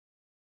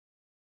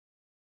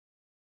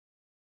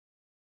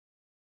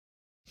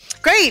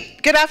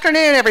Great. Good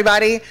afternoon,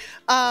 everybody.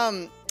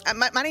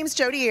 My name is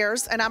Jody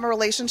Ayers, and I'm a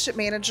relationship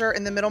manager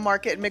in the middle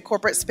market and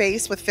mid-corporate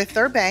space with Fifth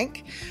Third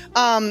Bank.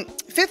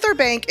 Fifth Third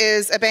Bank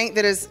is a bank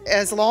that is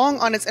as long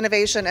on its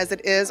innovation as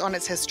it is on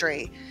its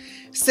history.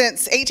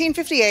 Since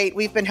 1858,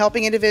 we've been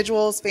helping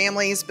individuals,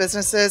 families,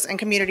 businesses, and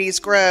communities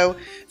grow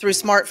through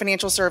smart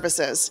financial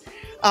services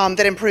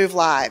that improve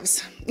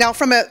lives. Now,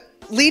 from a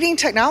leading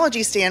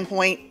technology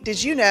standpoint,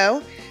 did you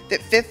know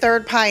that Fifth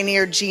Third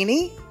pioneered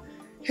Genie?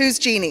 Who's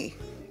Genie?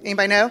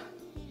 Anybody know?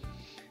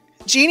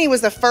 Genie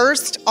was the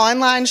first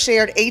online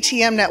shared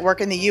ATM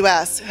network in the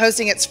U.S.,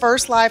 hosting its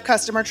first live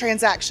customer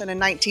transaction in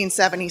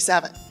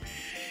 1977.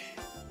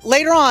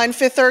 Later on,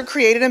 Fifth Third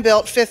created and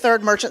built Fifth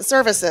Third Merchant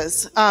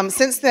Services.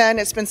 Since then,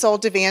 it's been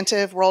sold to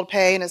Vantiv,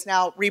 WorldPay, and is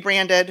now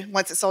rebranded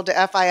once it's sold to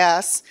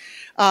FIS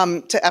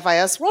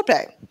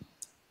WorldPay.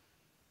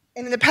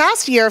 And in the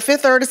past year,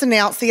 Fifth Third has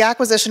announced the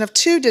acquisition of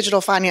two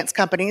digital finance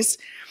companies,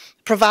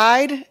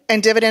 Provide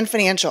and Dividend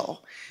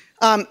Financial.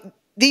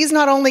 These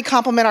not only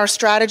complement our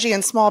strategy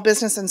in small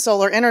business and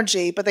solar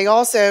energy, but they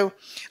also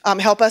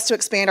help us to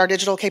expand our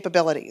digital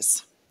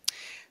capabilities.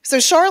 So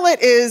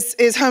Charlotte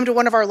is home to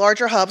one of our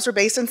larger hubs. We're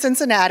based in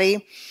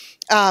Cincinnati,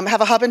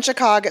 have a hub in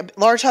Chicago,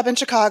 large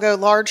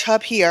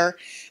hub here,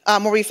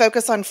 where we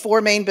focus on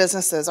four main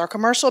businesses: our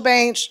commercial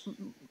banking,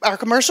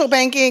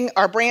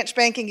 our branch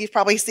banking. You've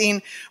probably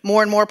seen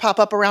more and more pop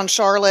up around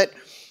Charlotte,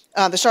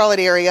 the Charlotte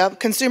area,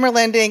 consumer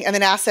lending, and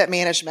then asset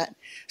management.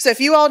 So if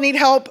you all need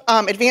help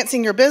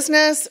advancing your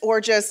business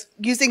or just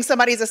using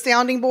somebody as a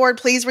sounding board,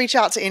 please reach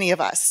out to any of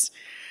us.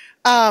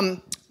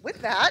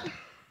 With that,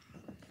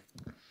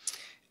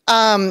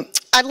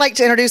 I'd like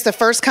to introduce the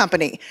first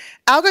company.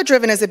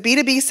 AlgoDriven is a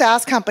B2B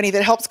SaaS company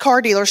that helps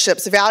car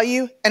dealerships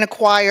value and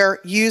acquire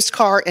used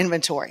car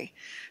inventory.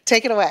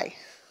 Take it away.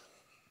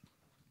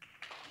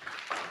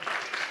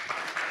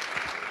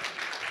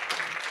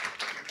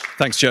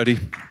 Thanks, Jody.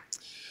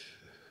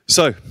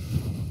 So,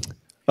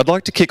 I'd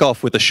like to kick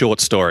off with a short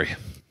story.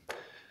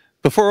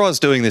 Before I was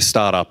doing this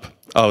startup,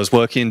 I was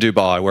working in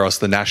Dubai, where I was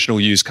the national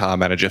used car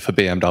manager for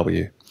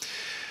BMW.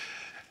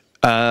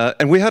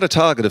 And we had a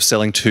target of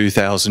selling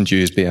 2,000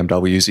 used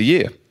BMWs a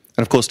year. And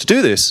of course, to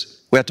do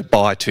this, we had to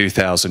buy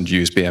 2,000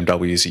 used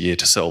BMWs a year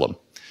to sell them.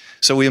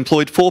 So we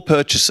employed 4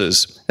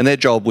 purchasers, and their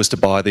job was to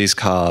buy these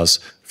cars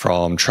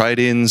from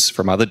trade-ins,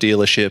 from other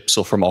dealerships,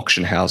 or from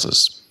auction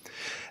houses.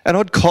 And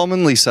I'd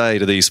commonly say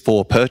to these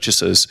 4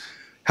 purchasers,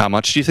 "How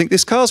much do you think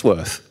this car's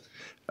worth?"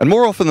 And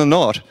more often than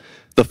not,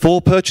 the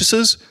 4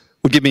 purchasers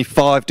would give me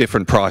 5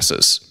 different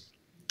prices.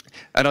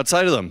 And I'd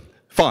say to them,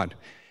 "Fine,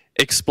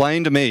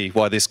 explain to me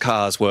why this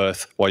car's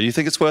worth, why you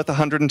think it's worth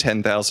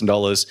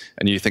 $110,000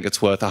 and you think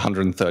it's worth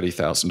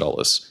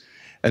 $130,000.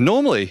 And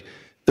normally,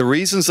 the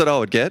reasons that I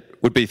would get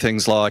would be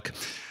things like,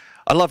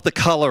 "I love the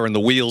color and the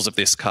wheels of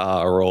this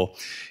car," or,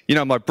 "You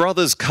know, my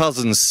brother's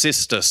cousin's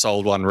sister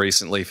sold one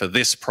recently for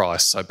this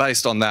price, so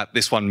based on that,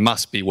 this one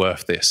must be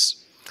worth this."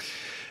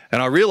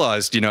 And I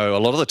realized, a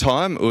lot of the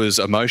time it was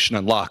emotion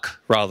and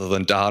luck rather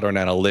than data and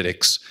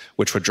analytics,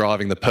 which were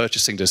driving the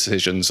purchasing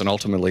decisions and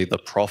ultimately the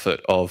profit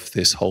of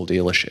this whole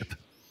dealership.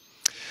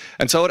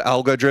 And so at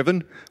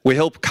AlgoDriven, we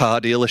help car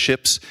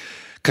dealerships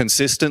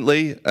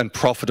consistently and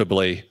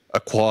profitably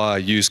acquire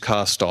used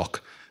car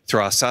stock through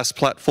our SaaS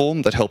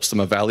platform that helps them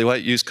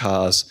evaluate used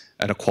cars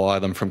and acquire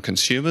them from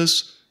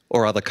consumers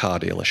or other car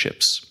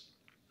dealerships.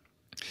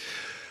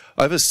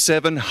 Over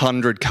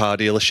 700 car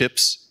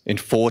dealerships in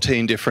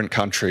 14 different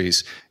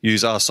countries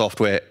use our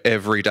software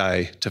every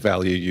day to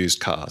value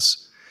used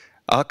cars.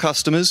 Our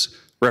customers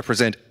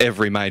represent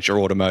every major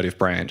automotive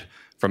brand,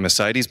 from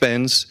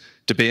Mercedes-Benz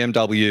to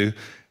BMW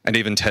and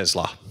even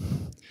Tesla.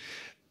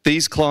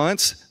 These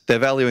clients, they're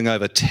valuing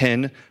over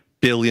 $10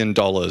 billion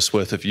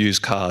worth of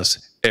used cars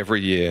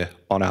every year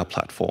on our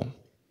platform.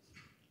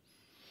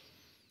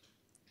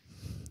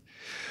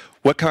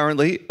 We're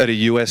currently at a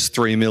US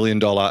 $3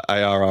 million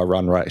ARR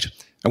run rate,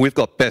 and we've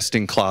got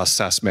best-in-class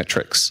SaaS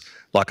metrics,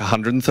 like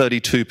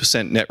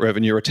 132% net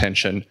revenue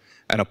retention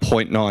and a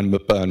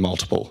 0.9 burn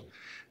multiple.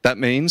 That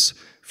means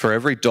for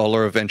every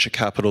dollar of venture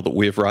capital that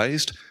we've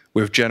raised,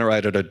 we've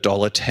generated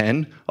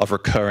 $1.10 of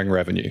recurring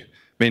revenue,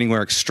 meaning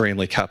we're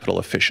extremely capital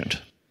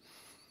efficient.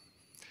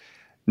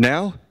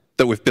 Now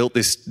that we've built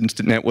this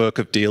network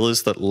of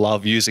dealers that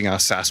love using our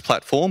SaaS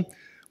platform,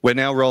 we're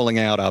now rolling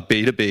out our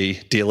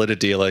B2B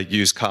dealer-to-dealer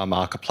used car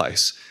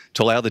marketplace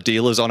to allow the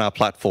dealers on our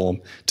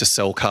platform to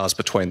sell cars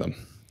between them.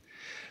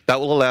 That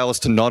will allow us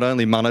to not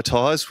only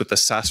monetize with the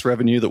SaaS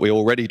revenue that we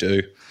already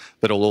do,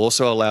 but it will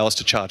also allow us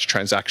to charge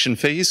transaction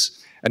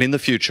fees and in the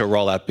future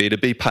roll out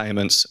B2B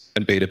payments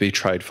and B2B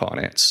trade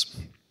finance.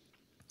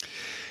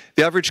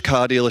 The average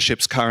car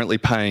dealership's currently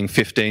paying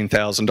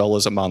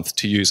 $15,000 a month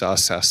to use our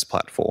SaaS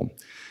platform.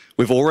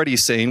 We've already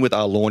seen with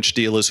our launch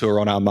dealers who are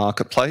on our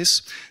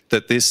marketplace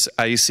that this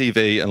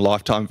ACV and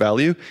lifetime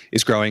value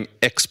is growing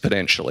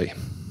exponentially.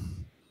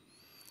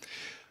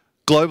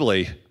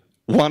 Globally,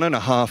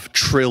 $1.5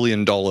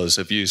 trillion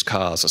of used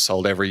cars are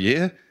sold every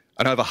year,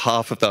 and over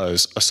half of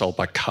those are sold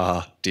by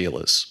car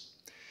dealers.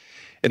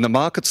 In the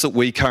markets that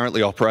we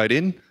currently operate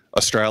in,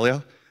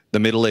 Australia, the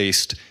Middle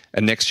East,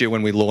 and next year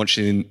when we launch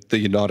in the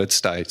United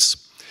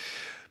States.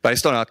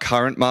 Based on our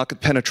current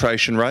market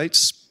penetration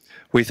rates,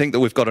 we think that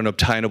we've got an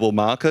obtainable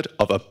market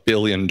of $1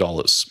 billion.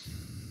 The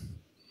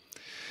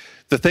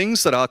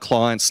things that our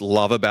clients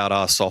love about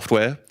our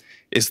software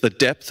is the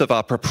depth of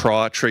our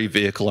proprietary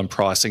vehicle and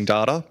pricing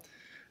data,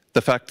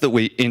 the fact that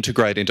we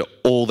integrate into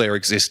all their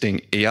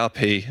existing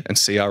ERP and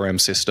CRM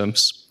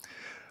systems.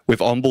 We've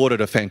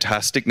onboarded a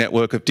fantastic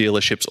network of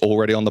dealerships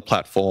already on the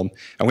platform,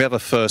 and we have a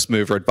first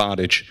mover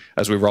advantage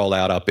as we roll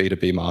out our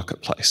B2B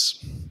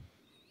marketplace.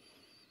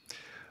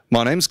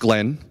 My name's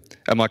Glenn,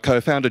 and my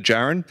co-founder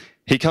Jaron,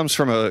 he comes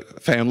from a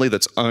family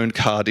that's owned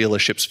car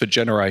dealerships for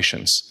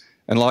generations.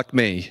 And like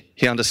me,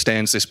 he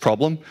understands this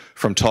problem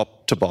from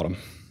top to bottom.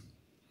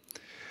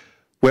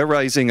 We're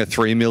raising a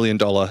 $3 million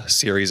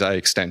Series A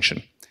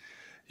extension.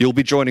 You'll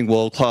be joining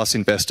world-class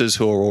investors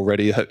who are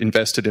already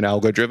invested in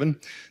Algo-Driven,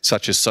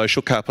 such as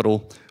Social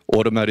Capital,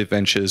 Automotive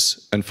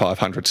Ventures, and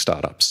 500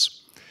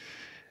 Startups.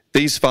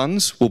 These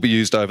funds will be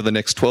used over the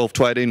next 12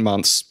 to 18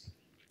 months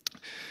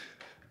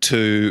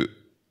to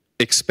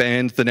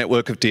expand the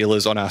network of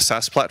dealers on our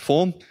SaaS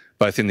platform,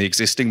 both in the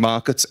existing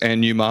markets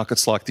and new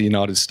markets like the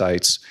United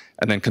States,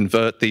 and then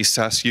convert these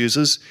SaaS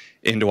users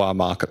into our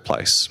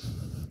marketplace.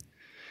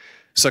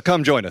 So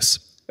come join us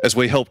as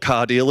we help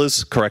car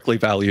dealers correctly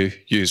value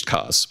used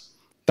cars.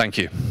 Thank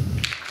you.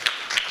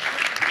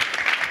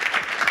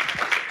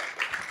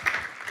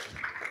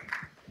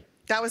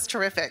 That was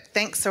terrific.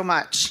 Thanks so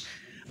much.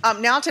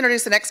 Now to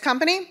introduce the next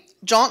company,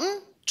 Jaunton.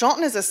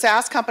 Jaunton is a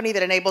SaaS company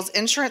that enables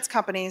insurance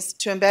companies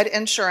to embed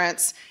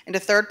insurance into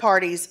third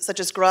parties such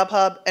as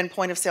Grubhub and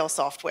point-of-sale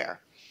software.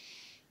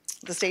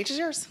 The stage is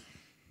yours.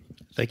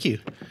 Thank you.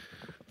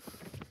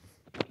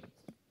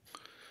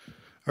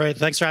 All right,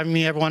 thanks for having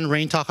me, everyone.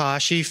 Rain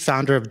Takahashi,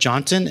 founder of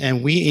Jaunton,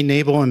 and we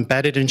enable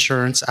embedded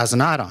insurance as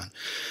an add-on.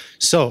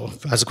 So,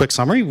 as a quick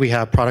summary, we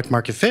have product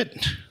market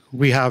fit.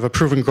 We have a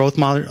proven growth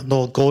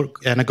model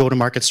and a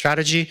go-to-market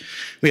strategy.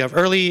 We have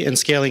early and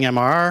scaling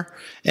MRR,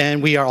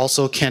 and we are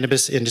also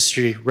cannabis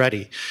industry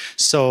ready.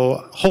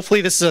 So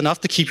hopefully this is enough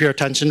to keep your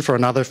attention for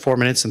another 4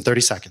 minutes and 30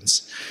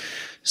 seconds.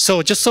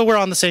 So just so we're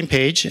on the same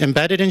page,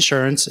 embedded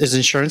insurance is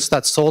insurance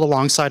that's sold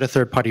alongside a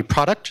third-party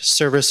product,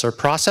 service, or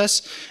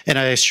process, and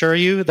I assure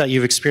you that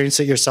you've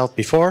experienced it yourself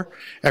before.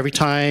 Every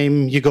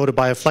time you go to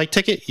buy a flight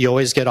ticket, you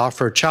always get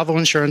offered travel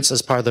insurance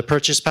as part of the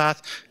purchase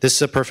path. This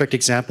is a perfect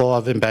example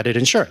of embedded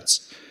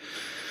insurance.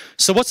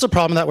 So what's the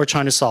problem that we're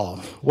trying to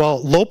solve?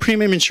 Well, low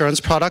premium insurance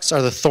products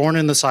are the thorn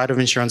in the side of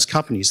insurance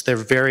companies. They're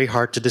very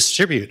hard to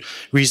distribute.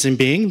 Reason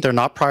being, they're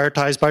not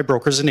prioritized by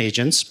brokers and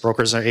agents.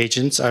 Brokers and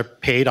agents are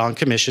paid on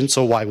commission,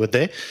 so why would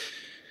they?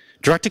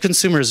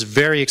 Direct-to-consumer is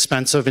very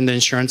expensive in the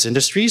insurance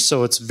industry,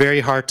 so it's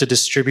very hard to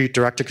distribute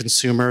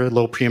direct-to-consumer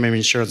low premium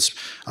insurance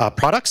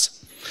products.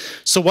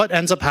 So what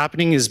ends up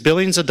happening is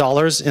billions of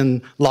dollars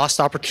in lost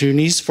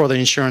opportunities for the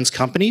insurance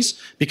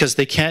companies because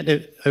they can't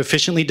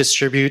efficiently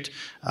distribute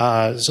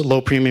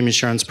low premium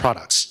insurance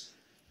products.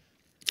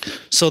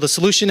 So the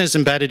solution is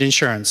embedded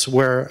insurance,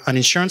 where an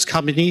insurance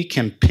company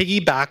can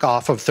piggyback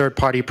off of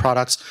third-party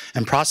products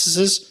and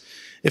processes,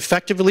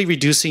 effectively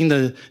reducing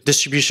the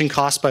distribution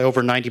cost by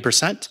over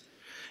 90%.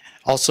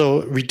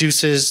 Also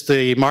reduces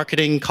the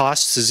marketing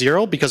costs to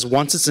zero because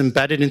once it's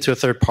embedded into a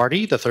third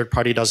party, the third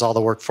party does all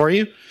the work for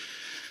you.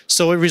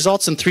 So it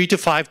results in 3 to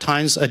 5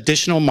 times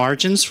additional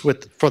margins for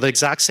the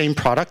exact same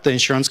product the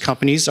insurance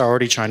companies are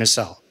already trying to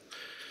sell.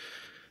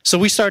 So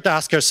we start to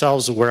ask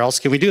ourselves, where else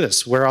can we do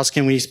this? Where else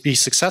can we be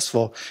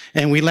successful?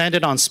 And we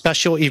landed on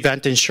special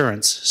event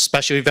insurance.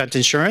 Special event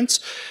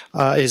insurance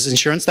is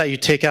insurance that you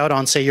take out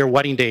on, say, your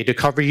wedding day to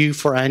cover you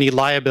for any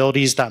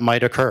liabilities that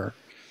might occur.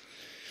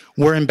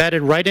 We're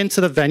embedded right into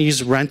the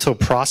venue's rental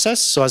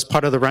process. So as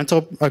part of the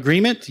rental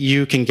agreement,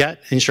 you can get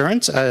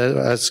insurance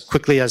as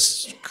quickly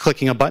as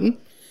clicking a button.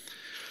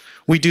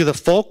 We do the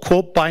full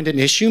quote bind and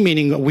issue,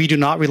 meaning we do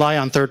not rely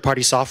on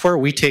third-party software.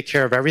 We take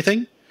care of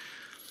everything.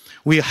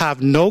 We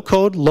have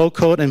no-code,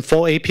 low-code, and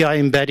full API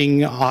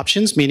embedding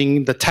options,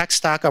 meaning the tech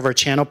stack of our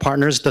channel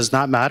partners does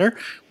not matter.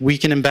 We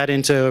can embed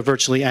into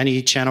virtually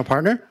any channel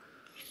partner.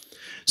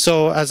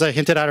 So as I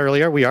hinted at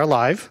earlier, we are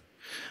live.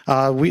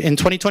 In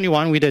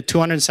 2021, we did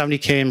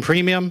 $270K in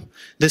premium.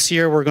 This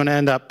year, we're going to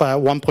end up at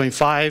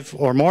 1.5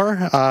 or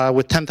more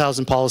with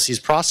 10,000 policies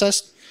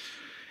processed.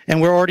 And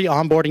we're already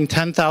onboarding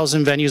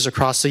 10,000 venues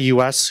across the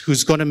US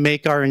who's going to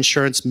make our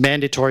insurance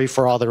mandatory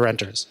for all the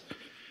renters.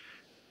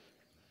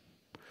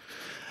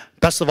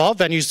 Best of all,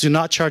 venues do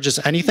not charge us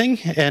anything,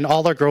 and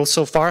all our growth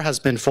so far has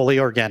been fully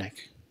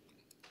organic.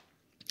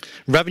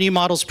 Revenue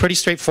model is pretty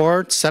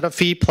straightforward, setup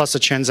fee plus a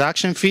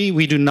transaction fee.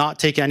 We do not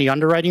take any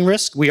underwriting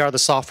risk. We are the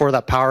software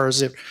that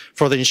powers it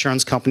for the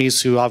insurance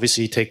companies who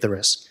obviously take the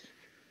risk.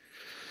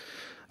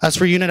 As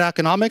for unit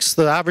economics,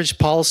 the average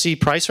policy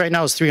price right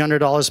now is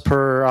 $300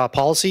 per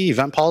policy,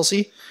 event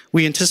policy.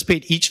 We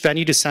anticipate each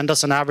venue to send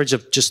us an average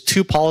of just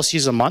 2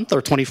 policies a month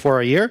or 24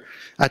 a year.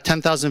 At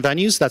 10,000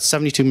 venues, that's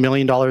 $72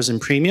 million in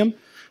premium.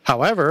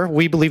 However,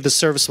 we believe the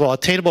serviceable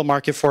attainable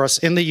market for us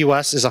in the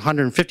US is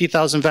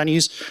 150,000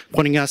 venues,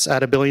 putting us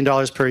at $1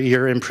 billion per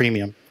year in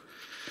premium.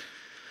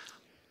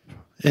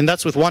 And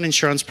that's with one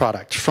insurance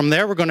product. From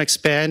there, we're going to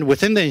expand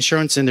within the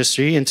insurance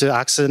industry into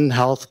accident,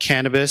 health,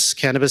 cannabis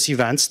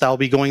events. That will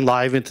be going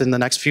live within the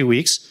next few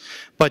weeks.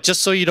 But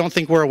just so you don't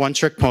think we're a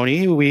one-trick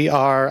pony, we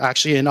are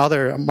actually in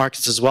other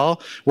markets as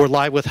well. We're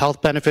live with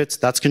health benefits.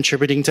 That's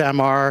contributing to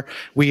MR.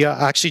 We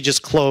actually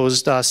just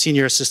closed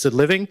senior assisted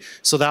living.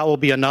 So that will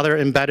be another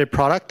embedded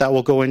product that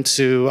will go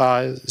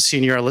into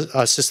senior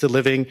assisted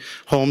living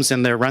homes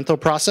in their rental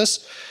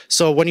process.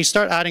 So when you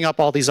start adding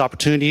up all these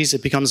opportunities,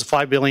 it becomes a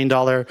 $5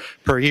 billion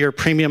per year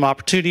premium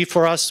opportunity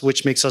for us,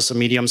 which makes us a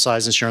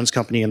medium-sized insurance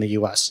company in the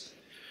US.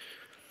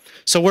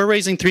 So we're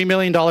raising $3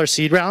 million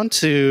seed round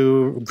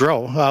to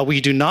grow.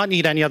 We do not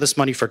need any of this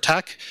money for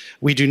tech.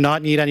 We do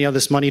not need any of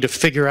this money to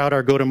figure out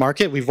our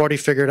go-to-market. We've already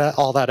figured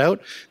all that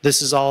out.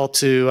 This is all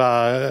to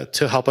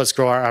help us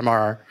grow our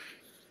MRR.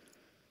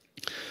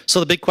 So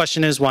the big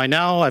question is, why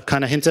now? I've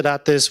kind of hinted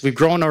at this. We've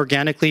grown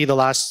organically the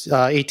last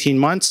 18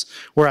 months.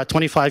 We're at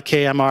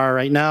 25K MRR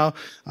right now.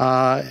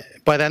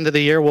 By the end of the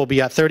year, we'll be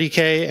at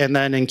 30K, and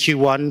then in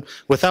Q1,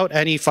 without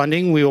any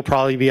funding, we will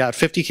probably be at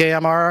 50K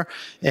MRR.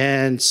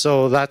 And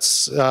so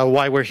that's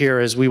why we're here,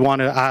 is we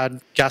want to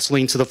add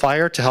gasoline to the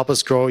fire to help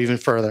us grow even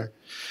further.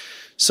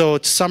 So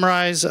to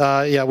summarize,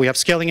 yeah, we have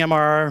scaling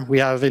MRR, we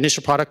have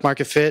initial product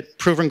market fit,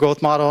 proven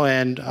growth model,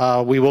 and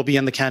we will be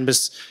in the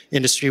cannabis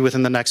industry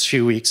within the next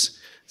few weeks.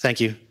 Thank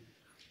you.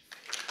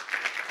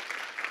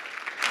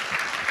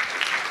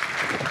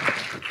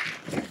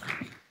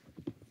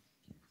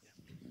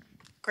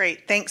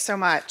 Great, thanks so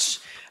much.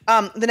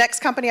 The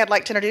next company I'd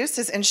like to introduce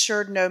is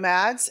Insured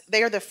Nomads.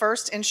 They are the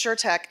first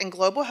insurtech in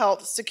global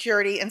health,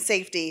 security, and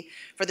safety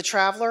for the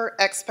traveler,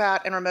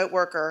 expat, and remote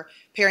worker,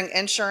 pairing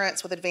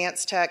insurance with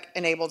advanced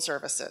tech-enabled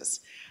services.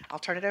 I'll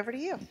turn it over to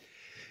you.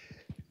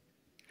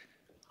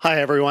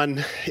 Hi,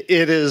 everyone.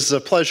 It is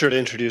a pleasure to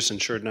introduce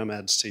Insured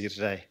Nomads to you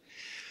today.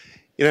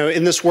 You know,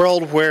 in this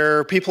world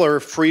where people are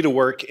free to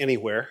work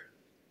anywhere,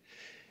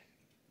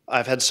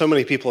 I've had so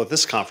many people at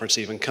this conference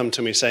even come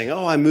to me saying,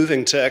 oh, I'm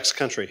moving to X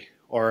country,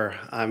 or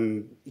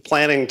I'm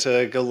planning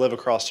to go live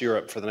across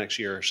Europe for the next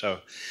year or so.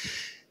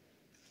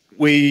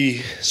 We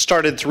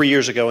started 3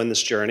 years ago in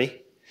this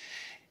journey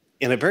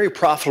in a very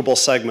profitable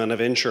segment of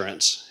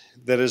insurance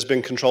that has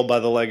been controlled by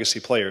the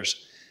legacy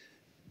players.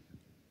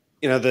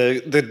 You know,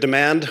 the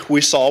demand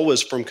we saw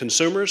was from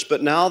consumers,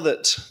 but now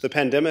that the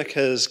pandemic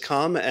has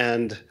come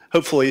and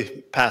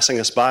hopefully passing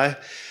us by,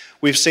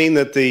 we've seen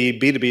that the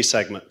B2B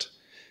segment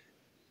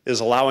is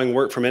allowing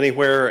work from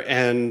anywhere,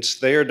 and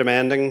they are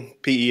demanding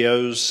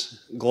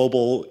PEOs,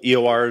 global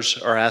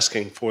EORs are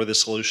asking for the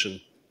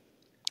solution.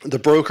 The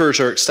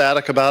brokers are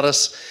ecstatic about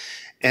us,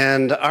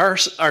 and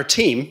our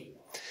team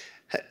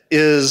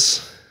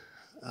is,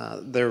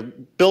 they're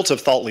built of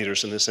thought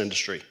leaders in this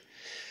industry,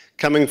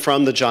 coming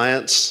from the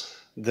giants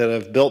that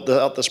have built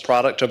out this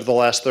product over the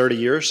last 30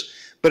 years,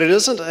 but it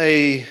isn't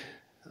a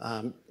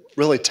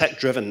really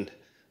tech-driven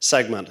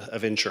segment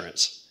of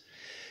insurance.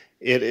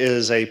 It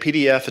is a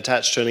PDF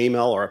attached to an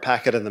email or a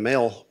packet in the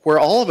mail where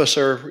all of us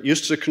are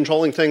used to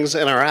controlling things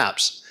in our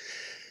apps.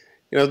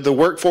 You know, the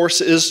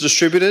workforce is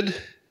distributed,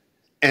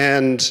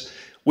 and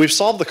we've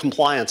solved the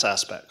compliance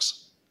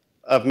aspects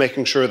of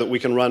making sure that we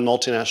can run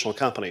multinational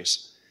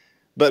companies.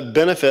 But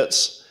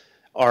benefits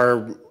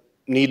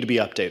need to be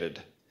updated.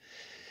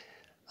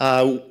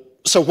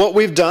 So what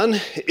we've done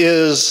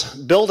is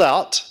build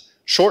out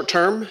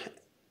short-term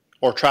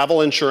or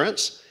travel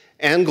insurance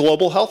and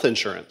global health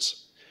insurance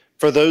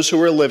for those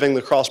who are living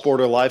the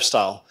cross-border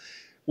lifestyle.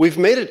 We've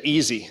made it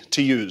easy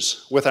to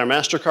use with our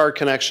MasterCard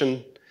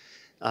connection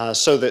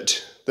so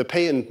that the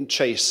pay and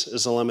chase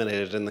is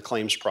eliminated in the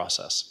claims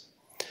process.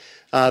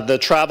 The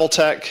travel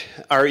tech,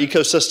 our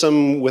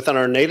ecosystem within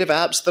our native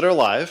apps that are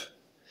live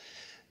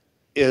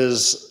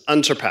is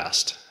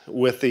unsurpassed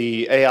with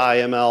the AI,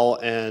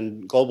 ML,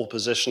 and global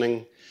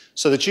positioning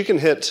so that you can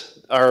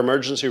hit our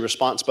emergency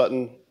response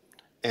button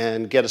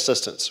and get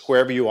assistance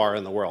wherever you are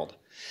in the world.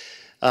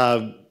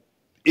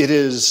 It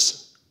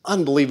is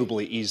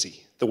unbelievably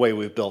easy the way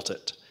we've built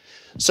it.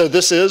 So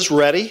this is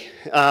ready,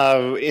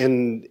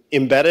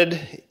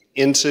 embedded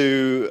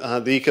into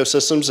the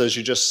ecosystems, as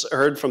you just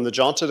heard from the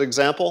Jaunted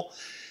example.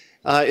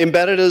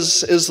 Embedded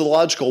is the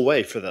logical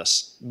way for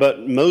this,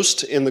 but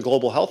most in the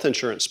global health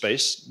insurance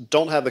space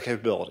don't have the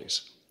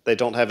capabilities. They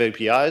don't have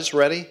APIs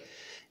ready,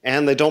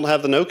 and they don't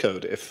have the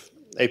no-code. If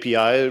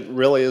API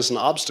really is an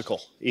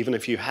obstacle, even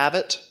if you have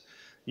it,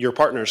 your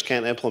partners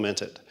can't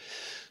implement it.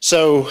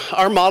 So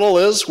our model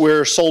is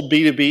we're sold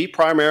B2B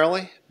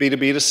primarily,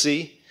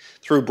 B2B2C,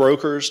 through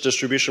brokers,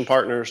 distribution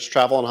partners,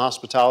 travel and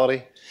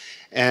hospitality,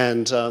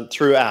 and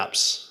through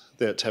apps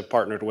that have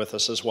partnered with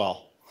us as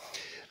well.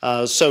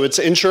 So it's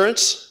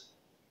insurance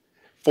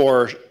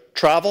for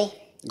travel,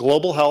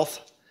 global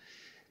health,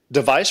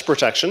 device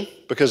protection,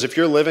 because if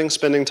you're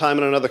spending time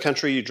in another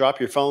country, you drop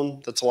your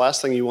phone, that's the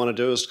last thing you want to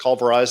do is call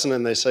Verizon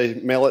and they say,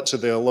 mail it to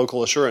the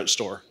local assurance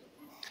store.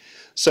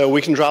 So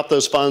we can drop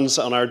those funds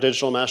on our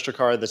digital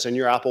MasterCard that's in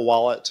your Apple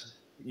Wallet.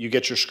 You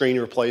get your screen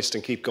replaced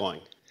and keep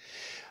going.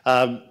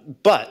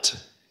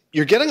 But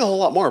you're getting a whole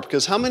lot more,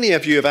 because how many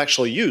of you have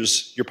actually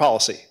used your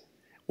policy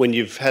when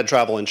you've had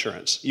travel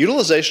insurance?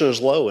 Utilization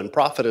is low and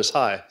profit is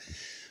high.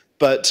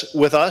 But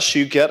with us,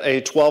 you get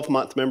a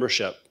 12-month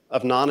membership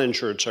of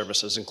non-insured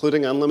services,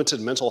 including unlimited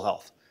mental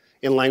health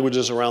in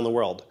languages around the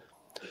world.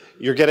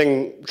 You're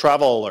getting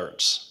travel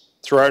alerts.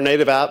 Through our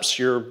native apps,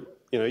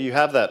 you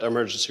have that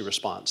emergency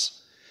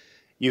response.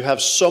 You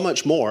have so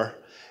much more,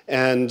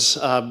 and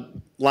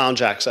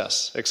lounge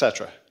access,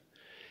 etc.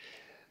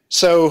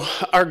 So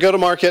our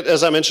go-to-market,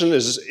 as I mentioned,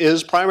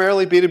 is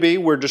primarily B2B.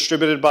 We're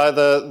distributed by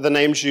the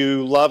names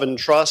you love and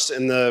trust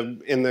in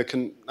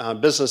the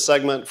business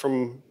segment,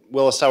 from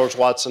Willis Towers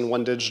Watson,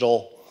 One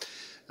Digital,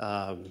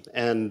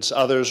 and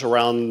others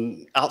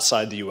around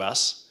outside the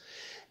US.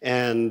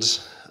 And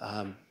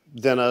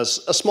then a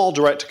small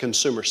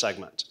direct-to-consumer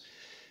segment.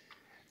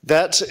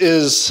 That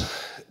is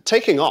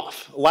taking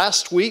off.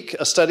 Last week,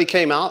 a study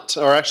came out,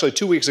 or actually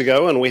 2 weeks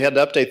ago, and we had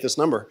to update this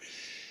number,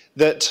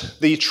 that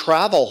the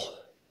travel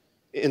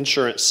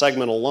insurance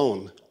segment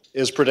alone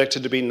is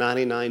predicted to be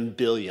 $99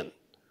 billion.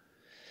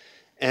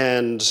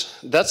 And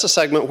that's a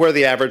segment where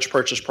the average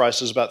purchase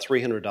price is about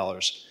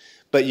 $300.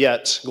 But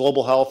yet,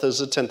 global health is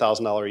a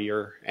 $10,000 a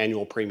year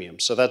annual premium.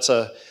 So that's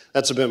a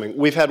booming.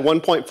 We've had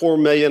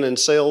 1.4 million in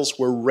sales.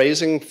 We're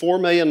raising 4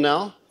 million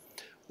now.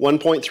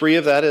 1.3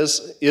 of that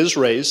is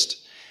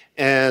raised,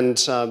 and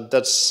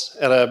that's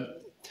at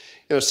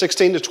a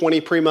 16 to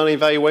 20 pre-money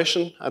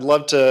valuation. I'd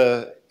love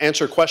to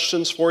answer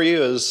questions for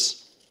you,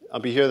 as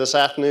I'll be here this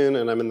afternoon,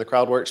 and I'm in the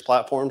CrowdWorks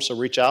platform, so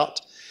reach out.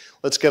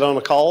 Let's get on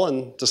a call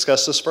and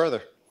discuss this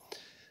further.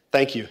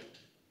 Thank you.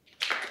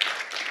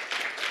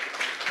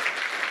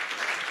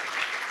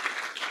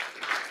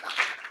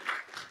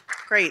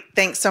 Great,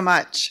 thanks so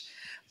much.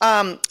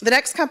 The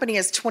next company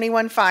is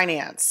 21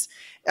 Finance.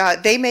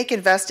 They make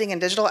investing in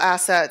digital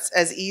assets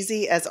as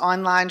easy as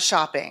online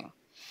shopping.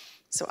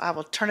 So I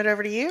will turn it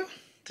over to you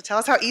to tell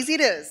us how easy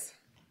it is.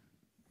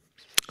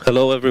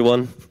 Hello,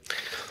 everyone.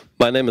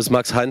 My name is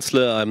Max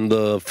Heinzle. I'm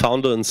the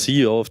founder and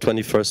CEO of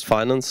 21st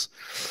Finance.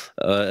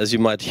 As you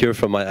might hear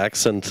from my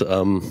accent,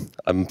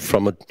 I'm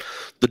from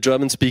the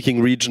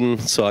German-speaking region,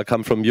 so I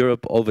come from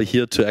Europe over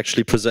here to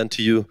actually present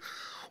to you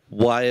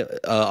why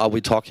are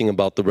we talking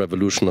about the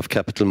revolution of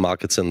capital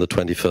markets in the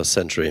 21st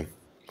century.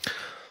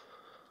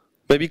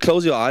 Maybe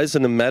close your eyes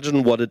and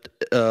imagine what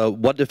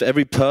if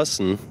every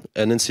person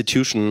and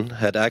institution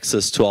had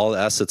access to all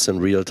assets in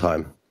real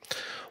time.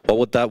 What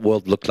would that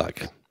world look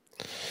like?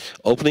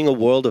 Opening a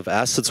world of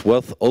assets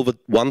worth over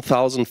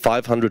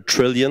 1,500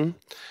 trillion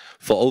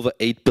for over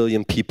 8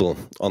 billion people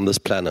on this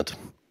planet.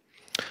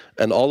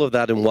 And all of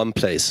that in one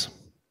place.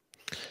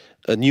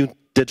 A new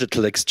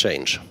digital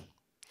exchange.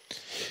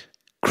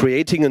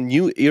 Creating a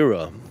new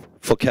era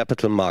for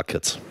capital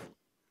markets.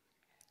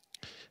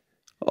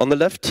 On the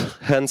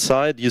left-hand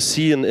side, you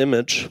see an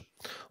image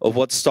of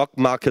what stock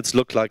markets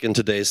look like in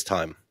today's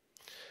time.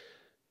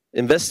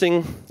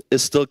 Investing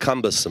is still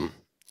cumbersome.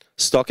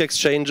 Stock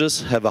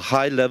exchanges have a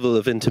high level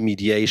of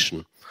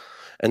intermediation.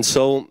 And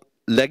so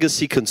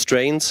legacy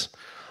constraints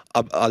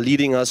are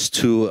leading us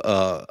to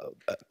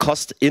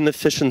cost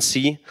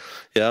inefficiency,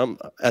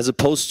 as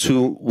opposed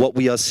to what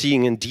we are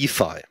seeing in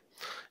DeFi.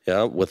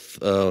 With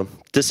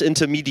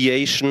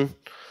disintermediation,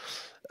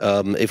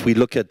 if we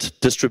look at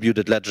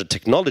distributed ledger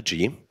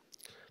technology,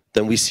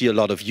 then we see a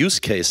lot of use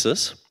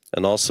cases.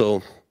 And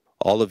also,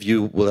 all of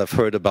you will have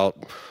heard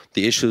about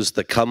the issues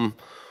that come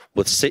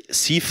with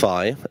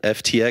CeFi.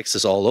 FTX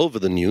is all over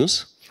the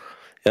news.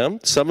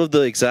 Some of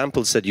the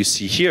examples that you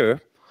see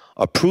here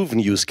are proven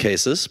use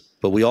cases,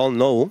 but we all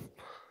know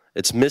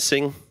it's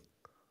missing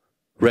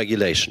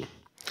regulation.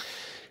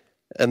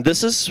 And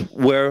this is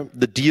where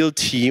the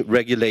DLT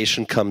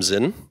regulation comes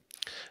in.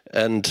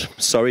 And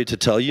sorry to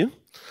tell you,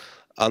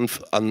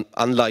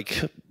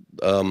 unlike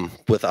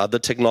with other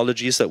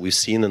technologies that we've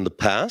seen in the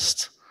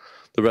past,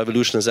 the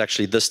revolution is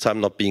actually this time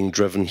not being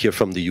driven here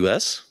from the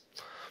US,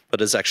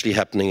 but is actually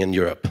happening in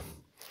Europe.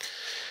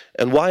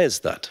 And why is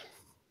that?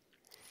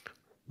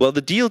 Well,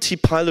 the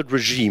DLT pilot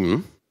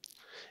regime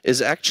is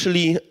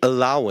actually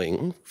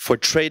allowing for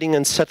trading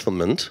and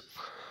settlement,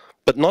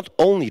 but not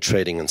only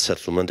trading and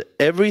settlement,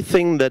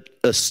 everything that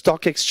a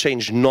stock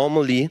exchange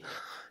normally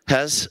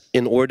has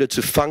in order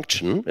to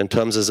function in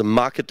terms as a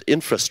market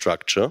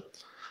infrastructure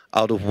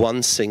out of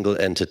one single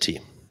entity.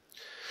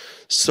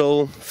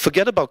 So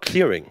forget about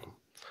clearing,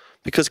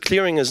 because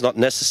clearing is not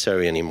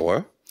necessary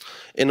anymore.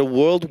 In a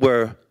world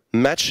where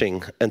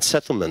matching and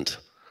settlement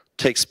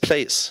takes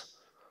place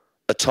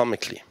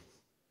atomically,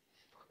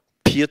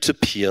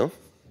 peer-to-peer,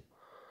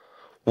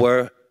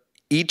 where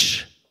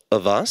each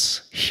of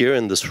us here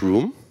in this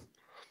room,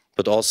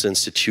 but also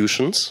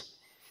institutions,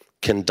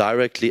 can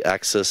directly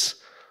access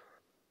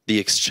the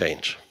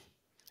exchange.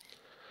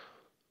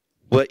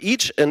 Where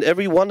each and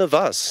every one of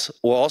us,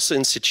 or also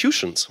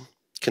institutions,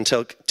 can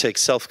take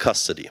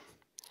self-custody,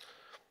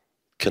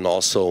 can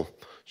also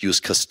use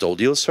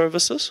custodial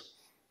services,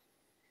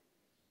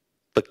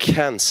 but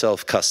can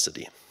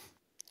self-custody,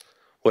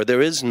 where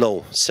there is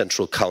no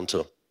central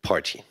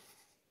counterparty.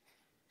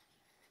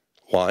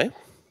 Why?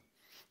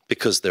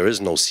 Because there is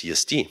no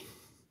CSD.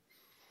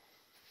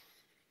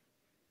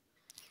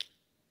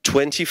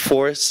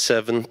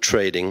 24/7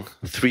 trading,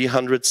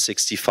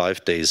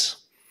 365 days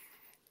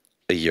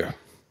a year.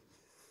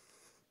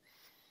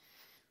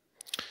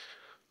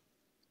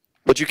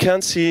 What you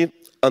can see,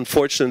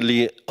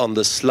 unfortunately, on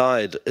the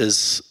slide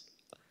is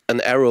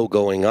an arrow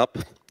going up.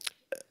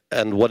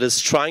 And what it's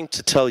trying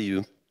to tell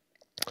you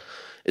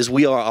is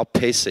we are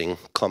outpacing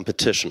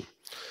competition.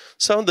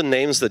 Some of the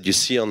names that you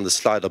see on the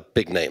slide are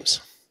big names.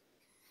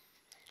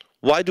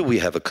 Why do we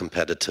have a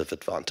competitive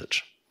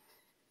advantage?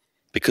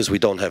 Because we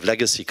don't have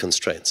legacy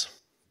constraints.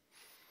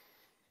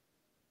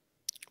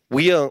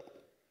 We are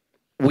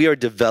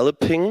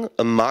developing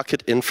a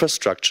market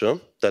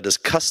infrastructure that is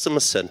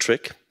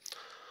customer-centric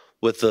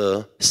with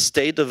a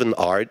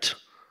state-of-the-art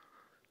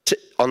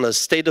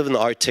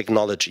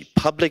technology,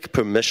 public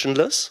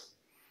permissionless,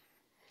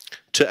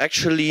 to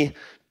actually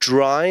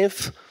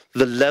drive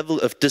the level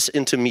of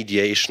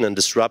disintermediation and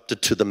disrupt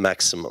it to the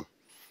maximum.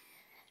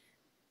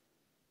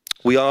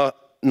 We are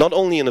not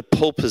only in a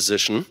pole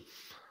position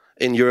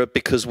in Europe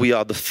because we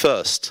are the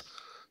first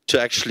to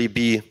actually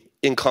be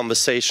in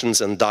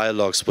conversations and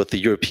dialogues with the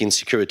European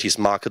Securities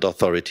Market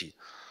Authority,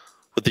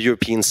 with the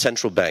European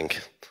Central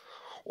Bank,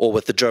 or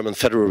with the German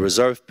Federal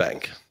Reserve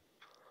Bank.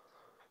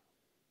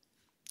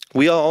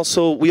 We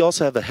also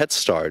have a head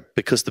start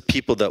because the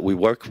people that we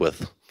work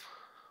with,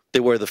 they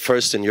were the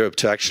first in Europe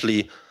to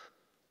actually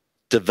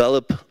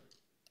develop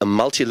a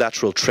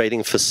multilateral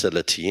trading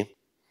facility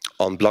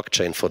on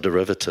blockchain for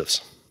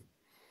derivatives.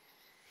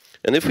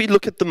 And if we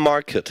look at the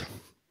market,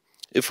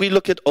 if we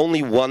look at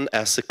only one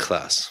asset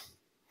class,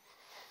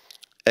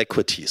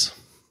 equities,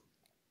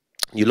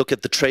 you look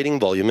at the trading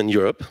volume in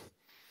Europe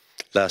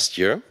last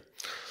year,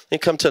 you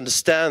come to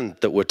understand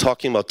that we're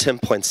talking about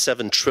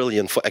 10.7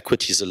 trillion for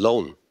equities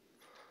alone.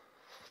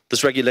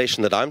 This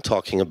regulation that I'm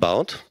talking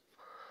about,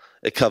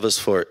 it covers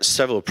for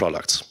several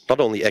products, not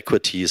only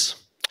equities,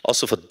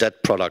 also for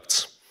debt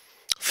products,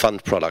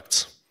 fund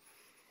products.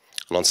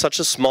 And on such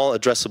a small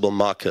addressable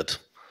market,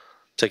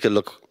 take a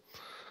look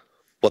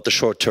what the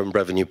short-term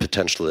revenue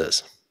potential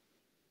is.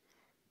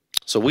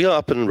 So we are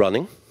up and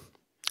running.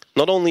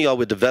 Not only are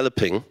we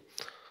developing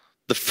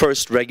the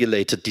first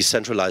regulated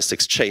decentralized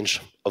exchange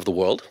of the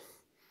world,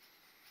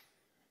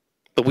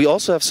 but we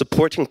also have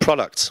supporting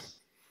products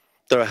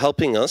that are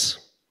helping us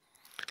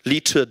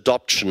lead to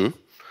adoption,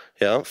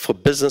 for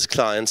business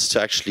clients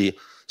to actually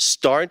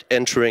start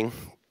entering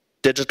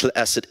digital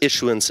asset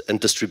issuance and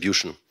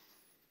distribution.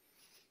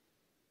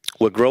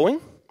 We're growing,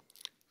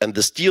 and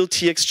this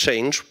DLT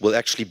exchange will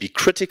actually be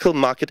critical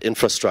market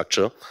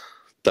infrastructure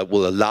that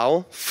will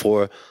allow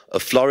for a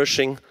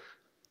flourishing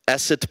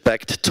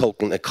asset-backed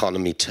token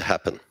economy to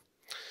happen.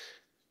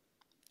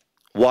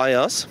 Why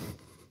us?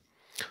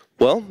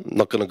 Well, I'm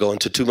not going to go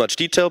into too much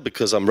detail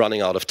because I'm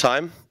running out of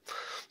time.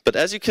 But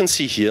as you can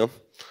see here,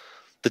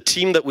 the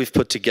team that we've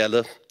put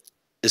together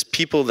is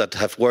people that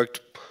have worked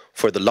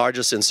for the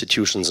largest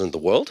institutions in the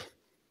world.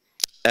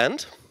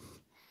 And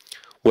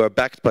we're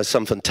backed by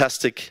some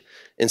fantastic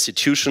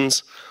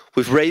institutions.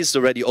 We've raised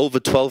already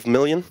over 12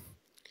 million,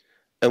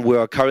 and we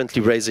are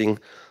currently raising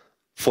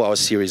for our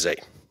Series A.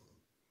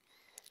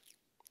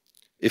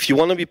 If you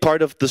want to be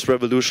part of this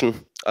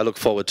revolution, I look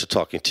forward to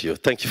talking to you.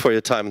 Thank you for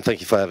your time, and thank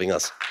you for having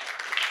us.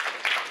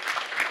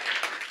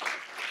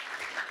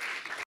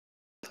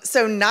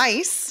 So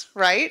NICE,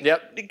 right?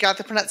 Yep. You got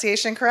the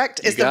pronunciation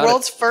correct? Is You the got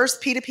world's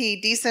first P2P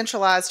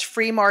decentralized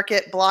free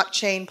market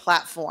blockchain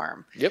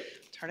platform. Yep.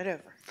 Turn it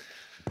over.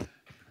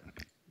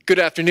 Good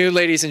afternoon,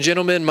 ladies and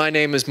gentlemen. My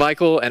name is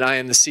Michael, and I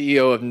am the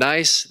CEO of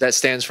NICE. That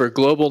stands for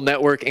Global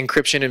Network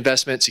Encryption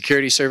Investment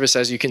Security Service,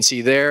 as you can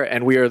see there.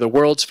 And we are the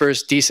world's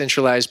first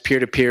decentralized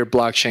peer-to-peer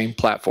blockchain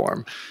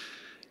platform.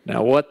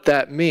 Now, what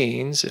that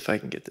means, if I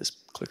can get this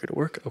clicker to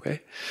work, okay.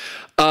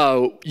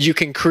 You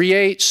can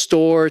create,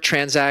 store,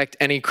 transact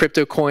any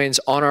crypto coins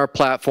on our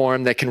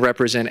platform that can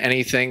represent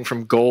anything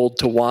from gold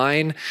to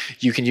wine.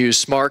 You can use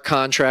smart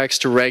contracts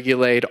to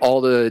regulate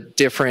all the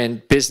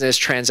different business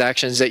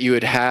transactions that you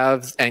would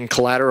have and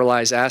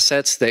collateralize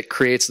assets. That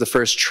creates the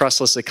first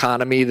trustless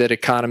economy that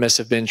economists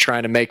have been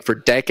trying to make for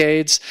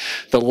decades.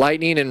 The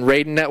Lightning and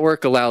Raiden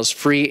network allows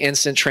free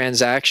instant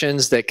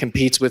transactions that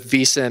competes with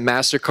Visa and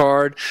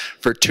MasterCard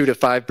for 2 to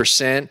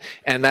 5%,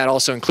 and that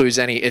also includes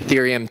any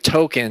Ethereum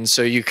tokens,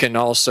 so you can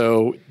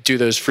also do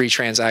those free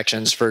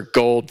transactions for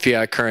gold,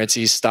 fiat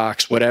currencies,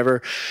 stocks,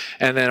 whatever.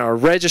 And then our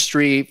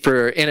registry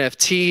for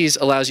NFTs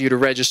allows you to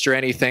register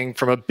anything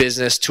from a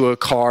business to a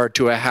car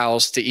to a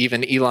house to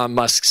even Elon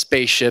Musk's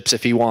spaceships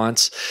if he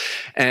wants.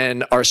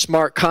 And our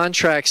smart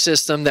contract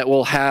system that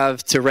we'll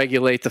have to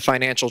regulate the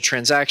financial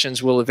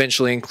transactions will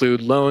eventually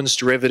include loans,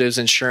 derivatives,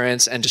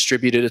 insurance, and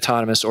distributed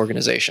autonomous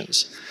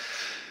organizations.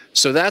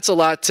 So that's a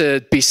lot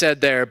to be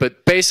said there,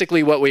 but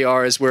basically what we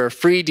are is we're a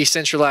free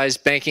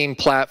decentralized banking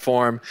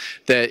platform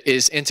that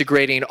is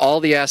integrating all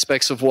the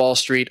aspects of Wall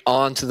Street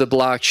onto the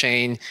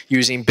blockchain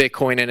using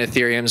Bitcoin and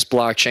Ethereum's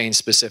blockchain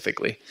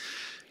specifically.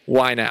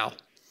 Why now?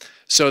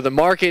 So the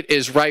market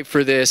is ripe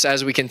for this,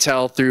 as we can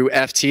tell through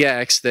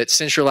FTX, that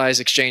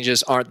centralized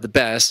exchanges aren't the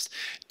best.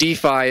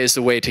 DeFi is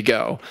the way to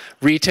go.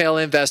 Retail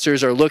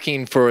investors are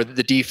looking for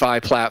the DeFi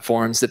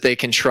platforms that they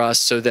can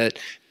trust so that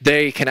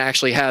they can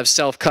actually have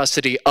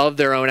self-custody of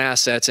their own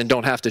assets and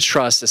don't have to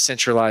trust a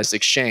centralized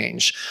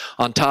exchange.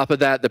 On top of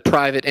that, the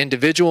private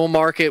individual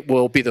market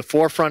will be the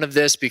forefront of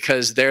this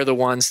because they're the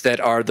ones that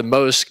are the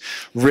most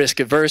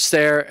risk-averse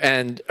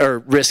there, or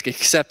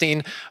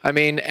risk-accepting,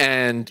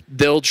 and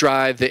they'll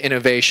drive the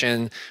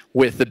innovation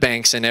with the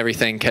banks and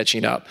everything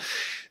catching up.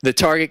 The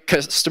target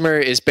customer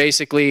is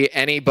basically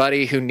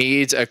anybody who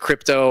needs a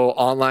crypto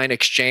online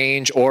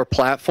exchange or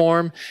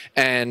platform,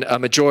 and a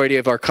majority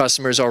of our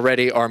customers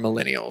already are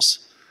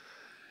millennials.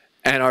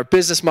 And our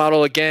business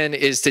model, again,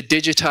 is to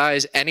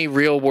digitize any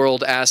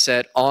real-world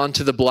asset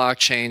onto the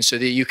blockchain so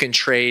that you can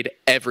trade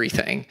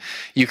everything.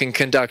 You can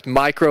conduct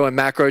micro and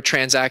macro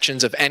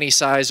transactions of any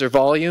size or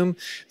volume.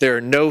 There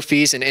are no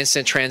fees and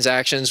instant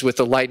transactions with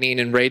the Lightning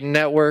and Raiden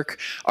network.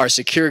 Our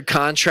secured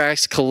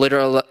contracts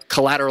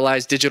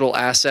collateralize digital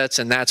assets,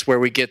 and that's where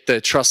we get the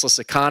trustless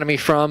economy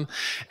from,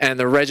 and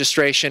the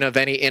registration of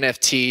any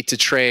NFT to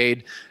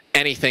trade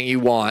anything you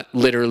want,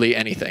 literally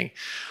anything.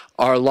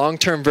 Our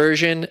long-term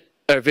vision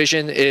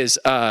is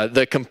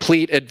the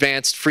complete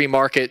advanced free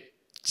market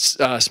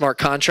smart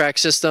contract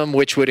system,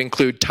 which would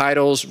include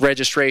titles,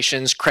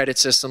 registrations, credit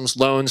systems,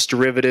 loans,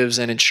 derivatives,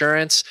 and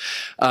insurance.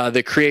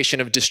 The creation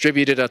of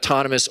distributed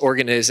autonomous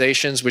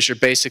organizations, which are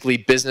basically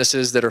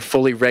businesses that are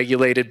fully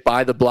regulated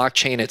by the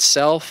blockchain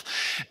itself,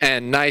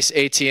 and nice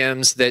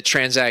ATMs that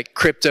transact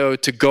crypto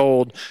to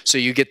gold, so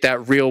you get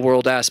that real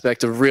world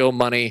aspect of real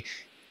money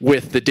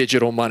with the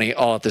digital money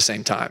all at the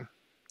same time.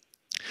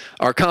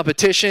 Our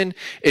competition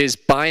is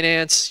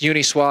Binance,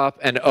 Uniswap,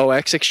 and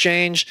OX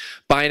Exchange.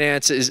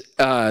 Binance is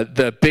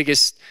the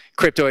biggest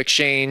crypto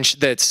exchange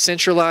that's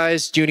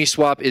centralized.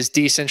 Uniswap is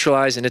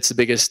decentralized, and it's the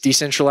biggest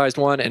decentralized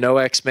one. And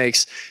OX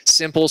makes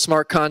simple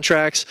smart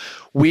contracts.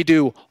 We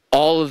do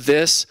all of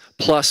this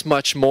plus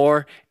much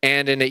more,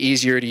 and in an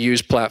easier to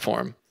use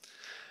platform.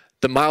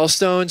 The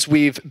milestones,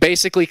 we've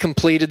basically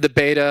completed the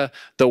beta.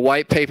 The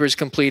white paper's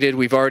completed.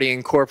 We've already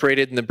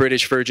incorporated in the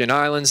British Virgin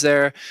Islands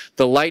there.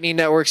 The Lightning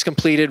Network's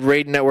completed.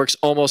 Raiden Network's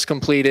almost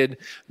completed.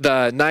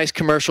 The NICE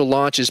commercial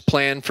launch is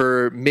planned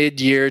for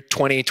mid-year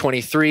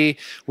 2023.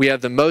 We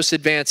have the most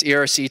advanced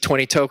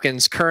ERC-20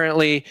 tokens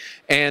currently,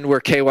 and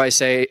we're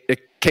KYC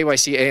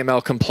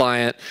AML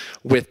compliant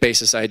with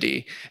Basis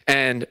ID.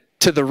 And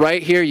to the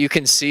right here, you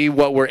can see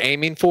what we're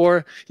aiming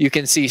for. You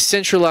can see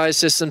centralized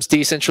systems,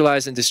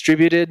 decentralized, and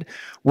distributed.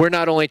 We're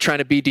not only trying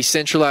to be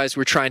decentralized,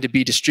 we're trying to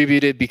be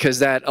distributed because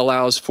that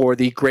allows for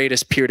the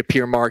greatest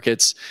peer-to-peer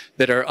markets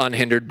that are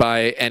unhindered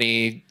by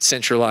any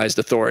centralized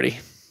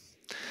authority.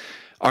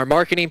 Our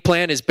marketing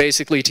plan is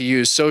basically to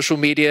use social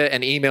media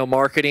and email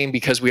marketing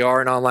because we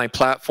are an online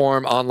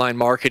platform. Online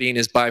marketing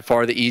is by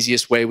far the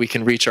easiest way we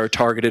can reach our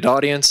targeted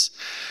audience.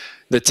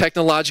 The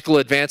technological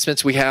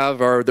advancements we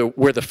have are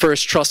we're the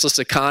first trustless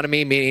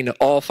economy, meaning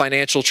all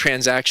financial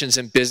transactions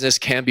in business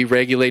can be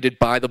regulated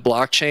by the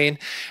blockchain,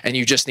 and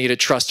you just need to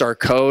trust our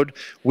code,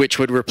 which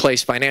would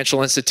replace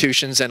financial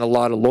institutions and a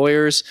lot of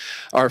lawyers.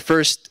 Our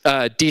first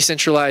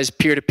decentralized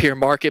peer-to-peer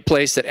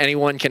marketplace that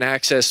anyone can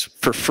access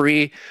for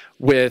free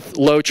with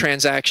low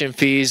transaction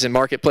fees and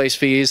marketplace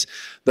fees.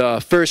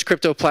 The first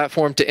crypto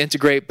platform to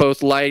integrate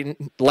both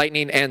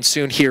Lightning and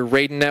soon here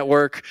Raiden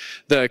Network.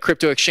 The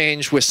crypto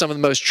exchange with some of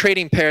the most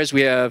trading pairs.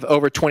 We have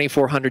over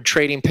 2,400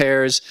 trading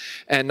pairs.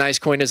 And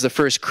NiceCoin is the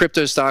first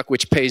crypto stock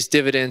which pays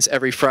dividends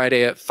every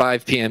Friday at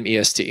 5 p.m.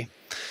 EST.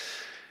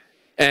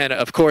 And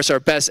of course, our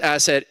best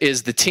asset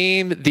is the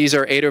team. These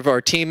are 8 of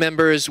our team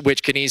members,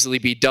 which can easily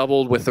be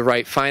doubled with the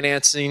right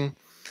financing.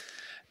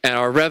 And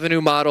our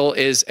revenue model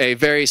is a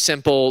very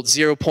simple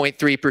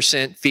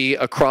 0.3% fee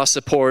across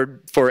the board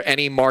for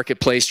any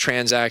marketplace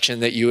transaction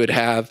that you would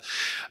have.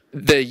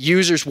 The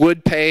users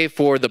would pay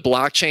for the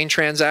blockchain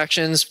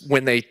transactions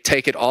when they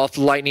take it off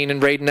the Lightning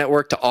and Raiden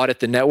network to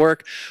audit the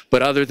network.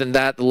 But other than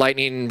that, the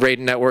Lightning and Raiden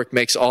network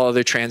makes all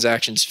other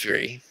transactions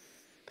free.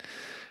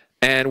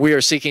 And we are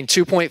seeking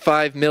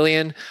 $2.5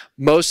 million.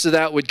 Most of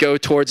that would go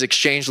towards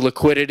exchange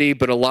liquidity,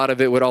 but a lot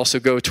of it would also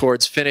go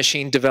towards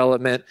finishing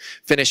development,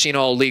 finishing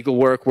all legal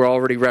work. We're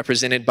already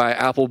represented by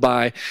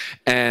Appleby,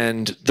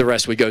 and the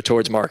rest would go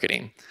towards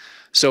marketing.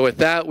 So with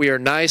that, we are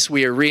NICE.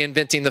 We are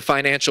reinventing the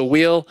financial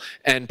wheel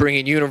and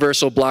bringing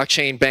universal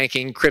blockchain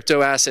banking,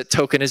 crypto asset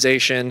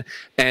tokenization,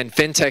 and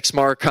fintech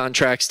smart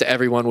contracts to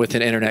everyone with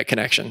an internet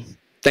connection.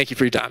 Thank you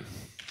for your time.